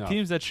won't be the enough.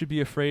 teams that should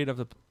be afraid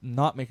of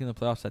not making the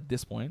playoffs at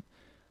this point: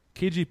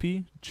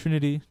 KGP,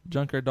 Trinity,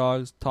 Junkyard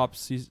Dogs, Top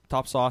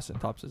Sauce,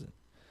 and Top Season.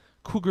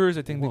 Cougars,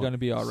 I think Whoa. they're going to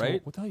be all So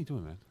right. what the hell are you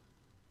doing, man?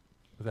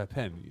 With that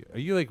pen? Are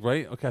you like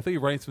writing? Okay, I thought you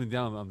were writing something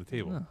down on the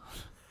table. No.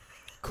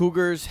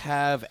 Cougars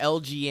have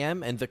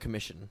LGM and The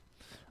Commission.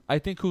 I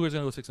think Cougars are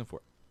going to go 6 and 4.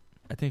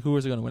 I think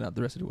Cougars are going to win out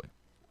the rest of the way.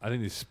 I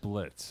think they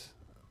split.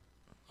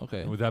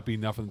 Okay. And would that be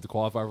enough for them to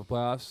qualify for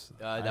playoffs?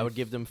 That would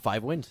give them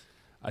 5 wins.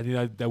 I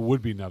think that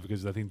would be enough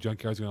because I think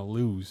Junkyard's going to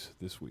lose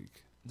this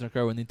week.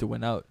 Junkyard would need to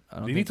win out. I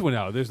don't They think need to win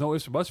out. There's no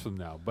ifs or buts for them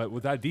now. But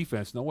with that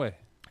defense, no way.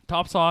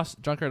 Top Sauce,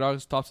 Junkyard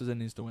Dogs, Top Season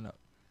needs to win out.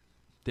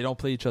 They don't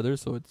play each other,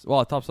 so it's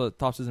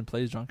Top Season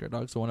plays Junkyard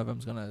Dogs, so one of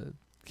them's gonna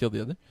kill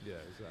the other. Yeah,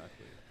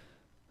 exactly.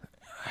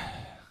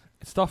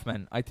 It's tough,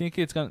 man. I think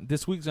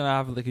this week's gonna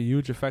have like a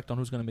huge effect on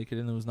who's gonna make it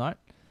in and who's not.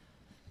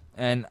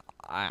 And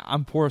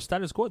I'm for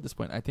status quo at this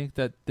point. I think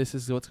that this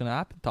is what's gonna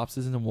happen. Top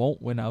Season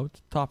won't win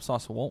out. Top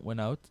Sauce won't win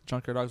out.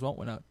 Junkyard Dogs won't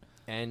win out.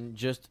 And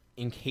just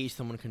in case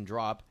someone can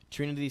drop,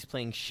 Trinity's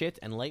playing Shit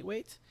and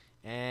Lightweight,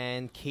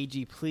 and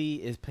KGP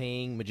is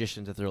playing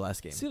Magicians at their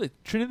last game. See,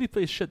 like Trinity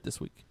plays shit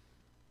this week.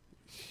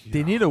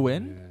 They need a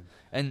win. Man.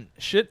 And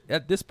shit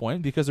at this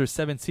point, because they're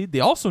 7th seed, they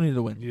also need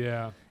to win.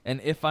 Yeah.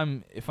 And if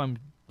I'm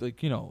like,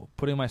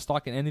 putting my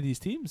stock in any of these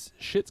teams,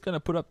 shit's gonna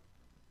put up,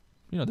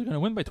 they're gonna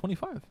win by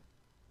 25.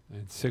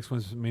 And 6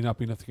 wins may not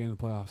be enough to get in the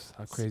playoffs.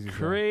 How crazy is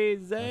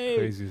Crazy. that? How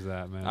crazy is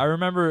that, man? I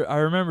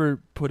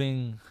remember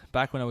putting,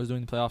 back when I was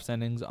doing the playoff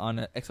standings on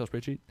an Excel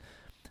spreadsheet,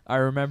 I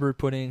remember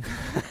putting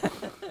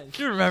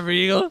you remember,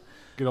 Eagle?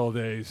 Good old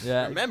days.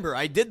 Yeah. Remember,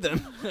 I did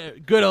them.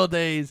 Good old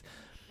days.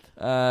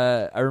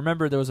 I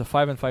remember there was a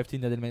 5-5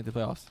 team that didn't make the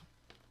playoffs.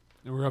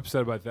 And we're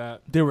upset about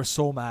that. They were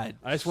so mad.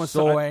 I just want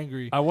so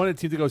angry. I wanted a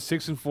team to go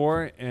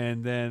 6-4,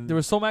 and then They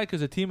were so mad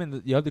because the team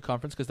in the other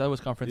conference, because that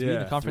was conference B, Yeah.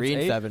 and the conference 3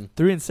 and A, 7.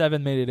 3 and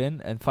 7 made it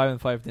in, and 5 and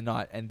 5 did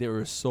not, and they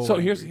were so. So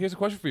angry. here's a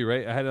question for you,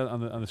 right? I had it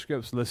on the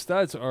script. So the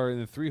Studs are in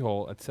the 3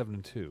 hole at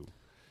 7-2.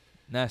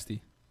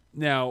 nasty.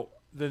 Now,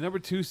 the number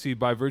 2 seed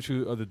by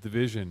virtue of the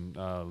division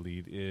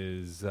lead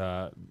is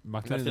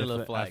Martin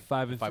Laflague at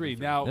 5-3.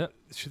 Now, Yep.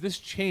 should this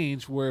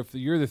change where if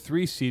you're the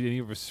 3 seed and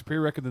you have a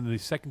superior record than the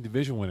second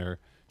division winner,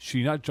 should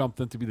you not jump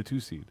them to be the 2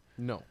 seed?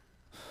 No.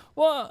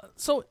 Well,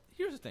 so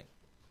here's the thing.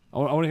 I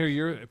want to hear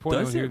your point.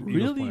 Does I it want to hear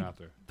Eagles' really? point out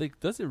there. Like,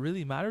 does it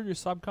really matter your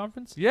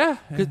sub-conference? Yeah.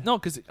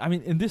 Because I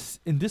mean, in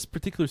this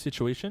particular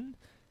situation,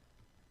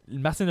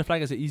 Martin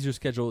Laflague has an easier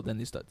schedule than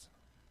the Studs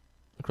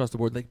across the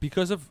board. Like,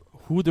 because of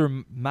who they're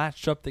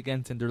matched up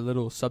against in their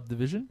little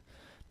subdivision,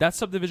 that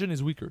subdivision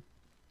is weaker.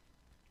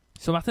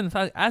 So Martin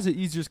Laflague has an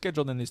easier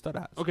schedule than the Stud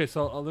has. Okay,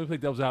 so let me play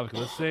devil's advocate.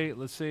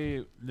 Let's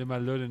say the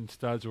Malud and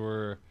Studs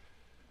were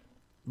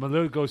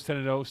Malud goes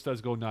 10-0, Studs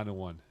go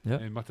 9-1, Yeah.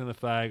 and Martin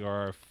Laflague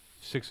are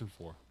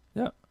 6-4.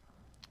 Yeah.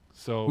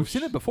 So We've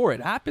seen it before.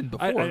 It happened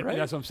before, right?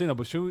 That's what I'm saying.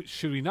 But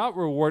should we not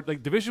reward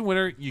like division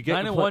winner? You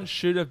get 9-1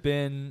 should have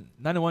been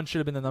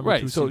the number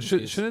right. 2 So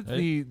seed. shouldn't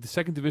right? the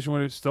second division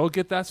winner still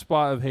get that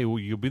spot of hey, well,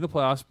 you'll be in the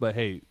playoffs, but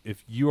hey,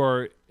 if you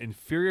are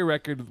inferior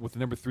record with the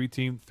number 3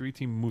 team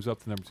moves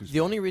up to number 2. The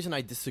only reason I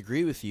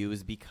disagree with you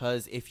is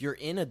because if you're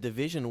in a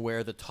division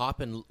where the top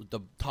and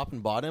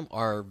bottom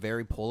are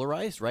very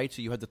polarized, right?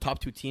 So you have the top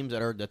 2 teams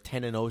that are the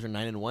 10-0s or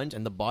 9-1s,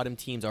 and the bottom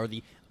teams are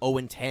the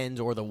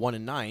 0-10s or the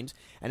 1-9s.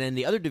 And in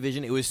the other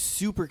division, it was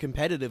super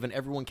competitive and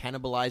everyone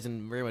cannibalized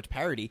and very much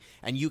parity.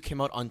 And you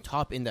came out on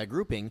top in that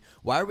grouping.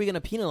 Why are we going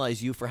to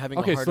penalize you for having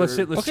a harder?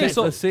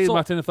 So let's say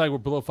Martin Laflague were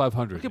below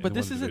 500. Okay, but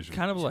this isn't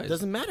cannibalized. It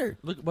doesn't matter.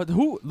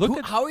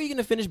 How are you going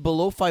to finish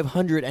below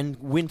 500 and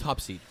win top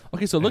seed?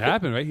 Okay, so It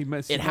happened, right?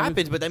 It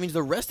happens, but that means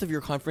the rest of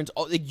your conference,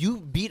 you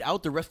beat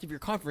out the rest of your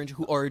conference,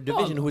 who are a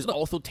division who is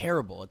also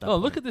terrible at that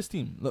point. Look at this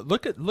team.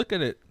 Look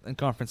at it in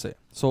Conference A.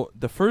 So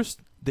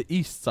the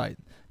East side: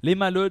 Les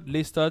Malud,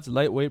 Les Studs,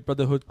 Lightweight,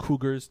 Brotherhood,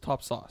 Cougars,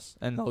 Top Sauce,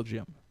 and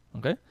LGM.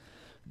 Okay,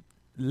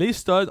 Les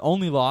Studs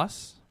only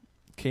loss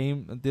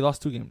they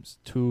lost 2 games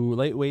to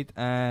Lightweight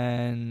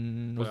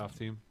and playoff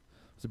team.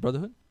 Was it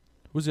Brotherhood?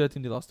 Who's the other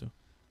team they lost to?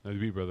 No, they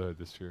beat Brotherhood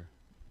this year.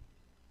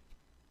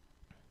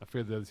 I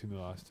forget the other team they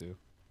lost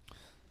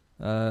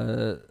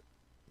to.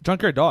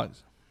 Junkyard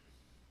Dogs.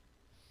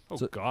 Oh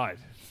So- God!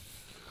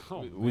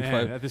 Oh we man,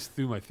 fight- that just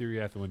threw my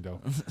theory out the window.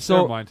 So,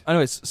 Never mind.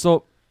 anyways,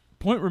 so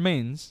point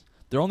remains.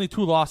 There are only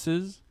 2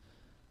 losses.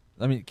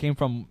 I mean, it came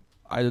from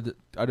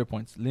either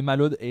points. Les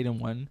Malud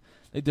 8-1.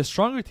 Like, the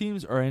stronger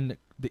teams are in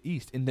the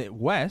East. In the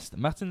West,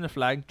 Martin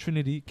Laflague,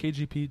 Trinity,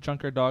 KGP,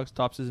 Junkyard Dogs,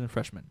 Topses, and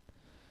Freshmen.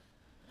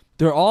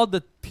 They're all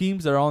the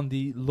teams that are on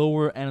the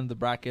lower end of the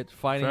bracket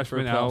fighting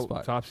Freshman for a playoff out,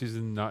 spot. top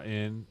season not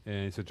in,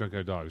 and it's a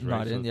Junkyard Dogs, right?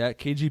 Not in, yeah.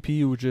 KGP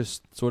who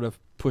just sort of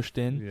pushed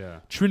in. Yeah.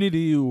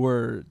 Trinity who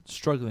were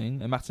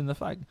struggling, and Martin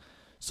Laflague.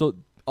 So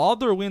all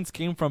their wins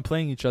came from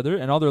playing each other,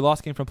 and all their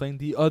loss came from playing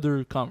the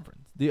other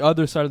conference, the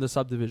other side of the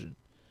subdivision.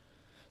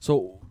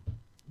 So,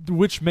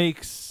 which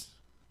makes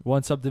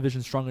one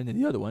subdivision stronger than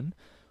the other one.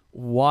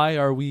 Why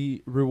are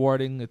we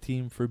rewarding a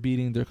team for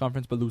beating their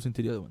conference but losing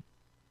to the other one?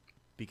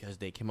 Because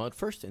they came out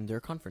first in their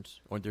conference,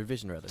 or their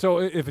division, rather. So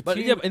if a But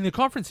team, yeah, in the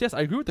conference, yes,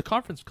 I agree with the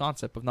conference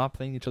concept of not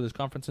playing each other's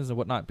conferences and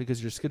whatnot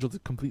because your schedules are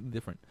completely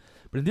different.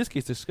 But in this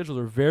case, the schedules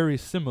are very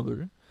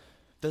similar.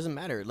 Doesn't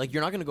matter. Like,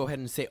 you're not going to go ahead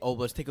and say, "Oh,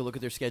 let's take a look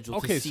at their schedule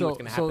okay, to see so what's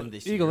going to happen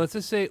this Eagle, year." let's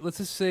just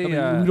say, I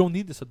mean, we don't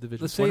need the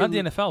subdivision. let's We're say not the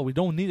NFL. We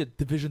don't need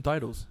division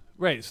titles.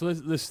 right. So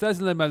the Studs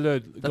and Les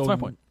Malud That's go my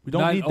point. We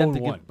don't need them to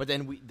 9-0-1. get. But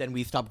then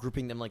we stop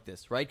grouping them like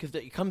this, right? Because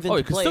it comes into Oh,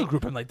 you can play. still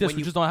group them like this. when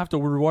We you- just don't have to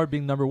reward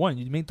being number 1.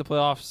 You make the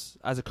playoffs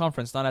as a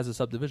conference, not as a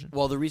subdivision.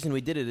 Well, the reason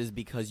we did it is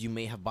because you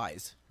may have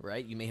buys,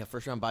 right? You may have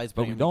first round buys,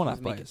 But we depending don't on have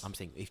who make it. buys. I'm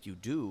saying if you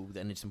do,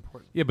 then it's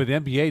important. Yeah, but the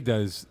NBA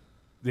does.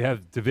 They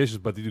have divisions,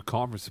 but they do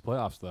conference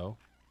playoffs though.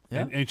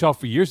 Yeah. And NHL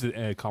for years did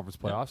conference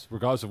playoffs,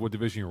 regardless of what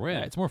division you're in.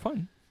 Yeah, it's more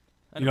fun.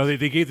 You know,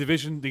 they gave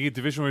division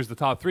winners the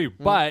top 3,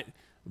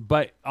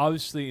 but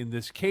obviously in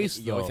this case,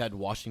 You though, always had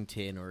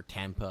Washington or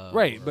Tampa,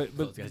 right? or But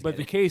those guys but get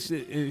the it. case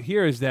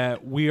here is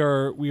that we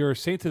are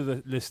saying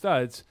to the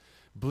Studs,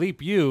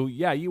 bleep you.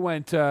 Yeah, you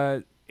went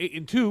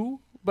 8-2,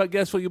 but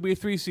guess what? You'll be a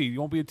 3 seed. You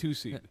won't be a 2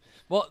 seed.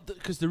 Well,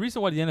 because the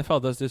reason why the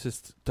NFL does this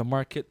is to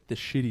market the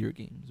shittier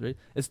games, right?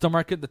 It's to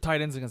market the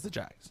tight ends against the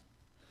Jags.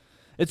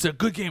 It's a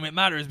good game. It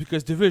matters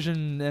because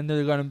division, and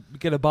they're gonna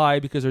get a bye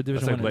because they're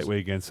That's division like winners. lightweight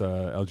against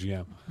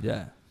LGM.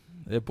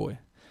 Yeah, boy.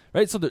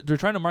 Right, so they're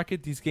trying to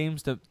market these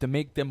games to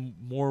make them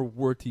more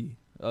worthy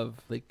of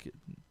like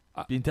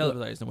being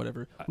televised and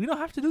whatever. We don't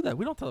have to do that.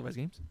 We don't televise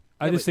games.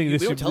 I just think we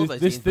this don't televise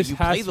this games, but you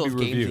has play to those be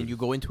games reviewed. and you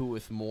go into it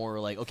with more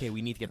like, okay,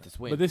 we need to get this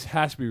win. But this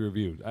has to be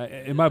reviewed.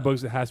 In my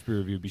books, it has to be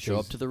reviewed because Show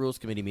up to the rules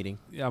committee meeting.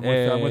 yeah, I'm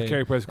with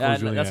Carey Price. Yeah,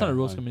 that's not a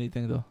rules committee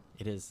thing though.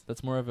 It is.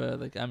 That's more of a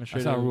like amateur.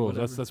 That's not rules.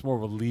 whatever. That's more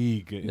of a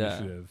league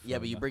initiative. Yeah,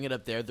 but you bring it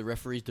up there. The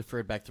referees defer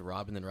it back to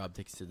Rob, and then Rob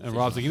takes the decision. And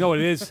Rob's like, you know what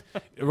it is?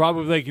 Rob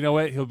would be like, you know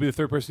what? He'll be the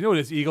third person. You know what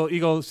it is?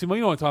 Eagle. Simon,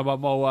 you know what I'm talking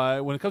about,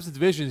 Mo. When it comes to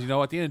divisions, you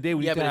know, at the end of the day,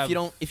 we yeah, need to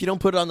but have, if you don't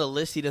put it on the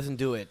list, he doesn't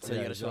do it. So yeah,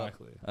 you got to show up.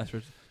 exactly. That's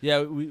right.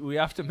 Yeah, we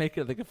have to make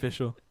it like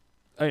official.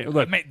 Hey,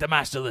 look, Make the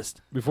master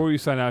list. before we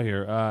sign out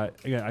here,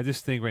 again, I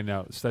just think right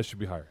now stats should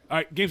be higher. All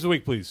right, games of the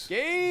week, please.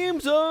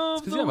 Games of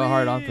Because the you have a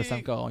hard on week. for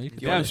Semco. You can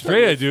Damn wanna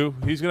straight, I start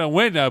do. He's gonna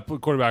win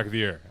quarterback of the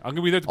year. I'm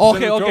gonna be there to present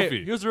Okay, the okay.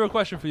 trophy. Here's the real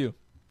question for you.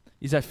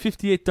 He's at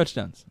 58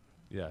 touchdowns.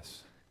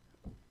 Yes.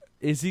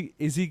 Is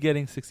he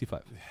getting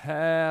 65?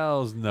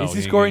 Hell's no. Is he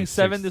ain't scoring getting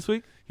 7 60. this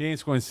week? He ain't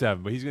scoring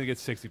 7, but he's gonna get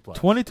 60 plus.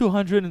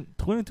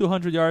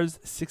 2,200 yards,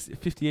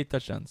 58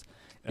 touchdowns.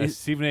 As Is-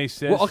 Stephen A.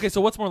 says. Well, okay,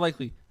 so what's more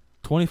likely?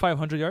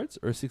 2,500 yards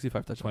or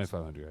 65 touchdowns?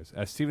 2,500 yards.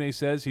 As Stephen A.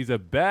 says, he's a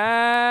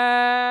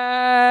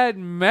bad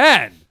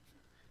man.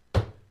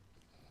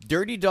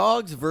 Dirty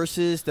Dogs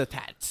versus the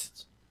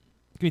Tats.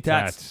 Give me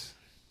tats. That's-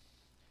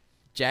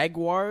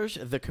 Jaguars,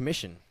 the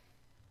Commission.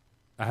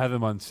 I have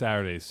them on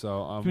Saturdays,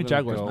 so I'm Give me gonna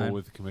Jaguars, go man.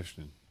 with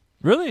commissioning.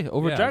 Really?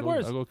 Over Yeah,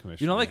 Jaguars? I'll go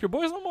commissioning. You don't like yeah. your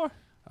boys no more?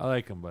 I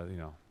like them, but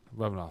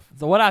rubbing off.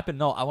 So what happened?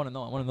 No, I want to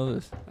know. I want to know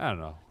this. I don't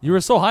know. You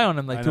were so high on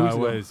him like I 2 know weeks I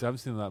ago. was. I haven't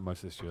seen them that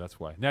much this year. That's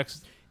why.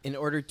 Next. In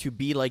order to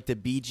be like the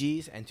Bee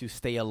Gees and to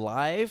stay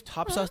alive,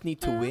 Top Sauce need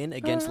to win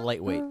against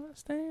Lightweight.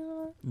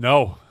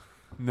 No.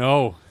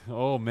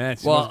 Oh man,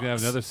 Simo's Well, gonna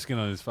have another skin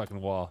on his fucking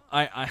wall.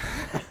 I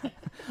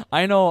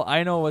I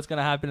know what's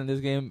gonna happen in this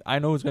game. I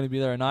know who's gonna be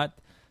there or not.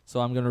 So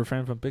I'm gonna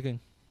refrain from picking.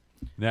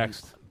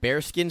 Next.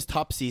 Bearskins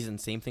top season.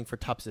 Same thing for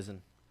top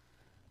season.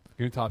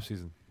 Give me top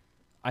season.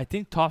 I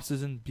think Top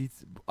Season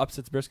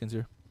upsets Bearskins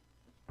here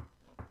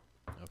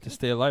to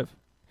stay alive.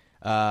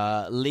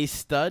 Les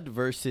Stud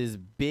versus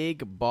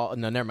Big Ball.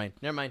 No, never mind.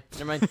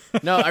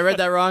 No, I read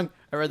that wrong.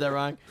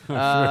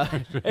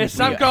 Is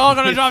Sam Carroll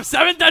gonna drop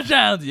 7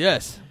 touchdowns?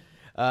 Yes.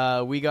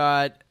 We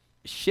got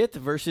Shit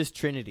versus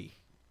Trinity.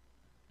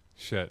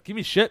 Shit. Give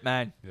me shit,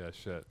 man. Yeah,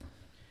 shit.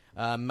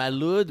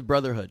 Malud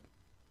Brotherhood.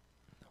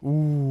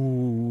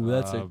 Ooh,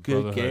 that's a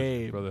good Brotherhood.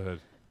 game. Brotherhood.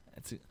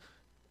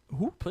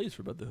 Who plays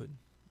for Brotherhood?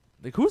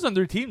 Like, who's on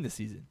their team this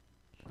season?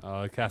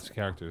 Cast of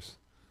characters.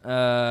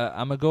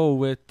 I'm gonna go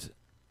with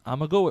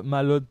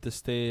Malud to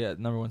stay at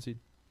number 1 seed.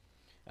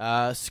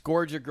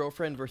 Scored Your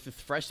Girlfriend versus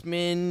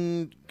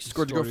Freshman.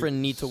 Scored Your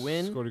Girlfriend need to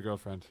win. Scored your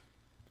girlfriend.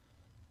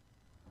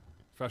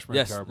 Freshman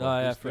Yes. terrible.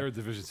 Yeah, They're a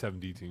Division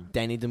 7D team.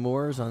 Danny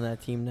Demore's on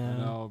that team now.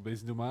 No, but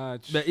he's too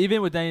much. But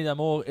even with Danny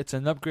Damo, it's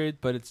an upgrade,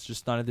 but it's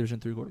just not a Division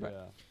 3 quarterback.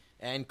 Yeah.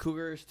 And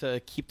Cougars to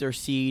keep their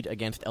seed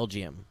against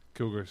LGM.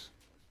 Cougars.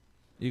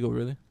 Eagle,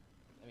 really?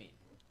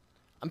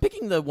 I'm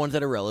picking the ones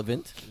that are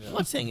relevant. Yeah. I'm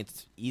not saying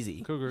it's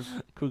easy. Cougars.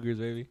 Cougars,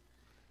 baby.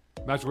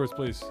 Match words,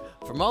 please.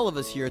 From all of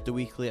us here at the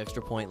Weekly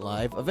Extra Point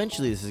Live,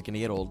 eventually this is going to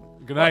get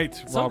old. Good night,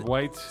 Some- Rob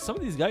White. Some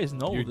of these guys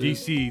know Your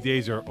this. DC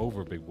days are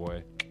over, big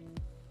boy.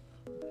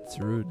 It's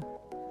rude.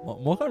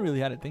 Mocha really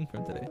had a thing for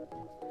him today.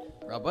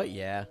 Robert,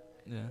 yeah.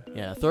 Yeah.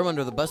 Yeah, throw him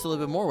under the bus a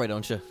little bit more, why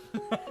don't you?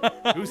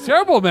 It was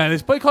terrible, man.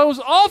 This play call was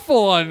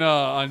awful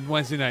on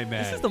Wednesday night,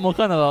 man. This is the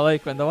Mocha that I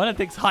like, man. The one that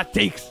takes hot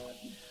takes.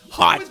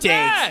 Hot It was takes.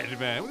 bad,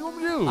 man. What do you want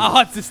me to do? A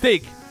hot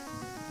steak.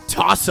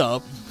 Toss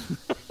up.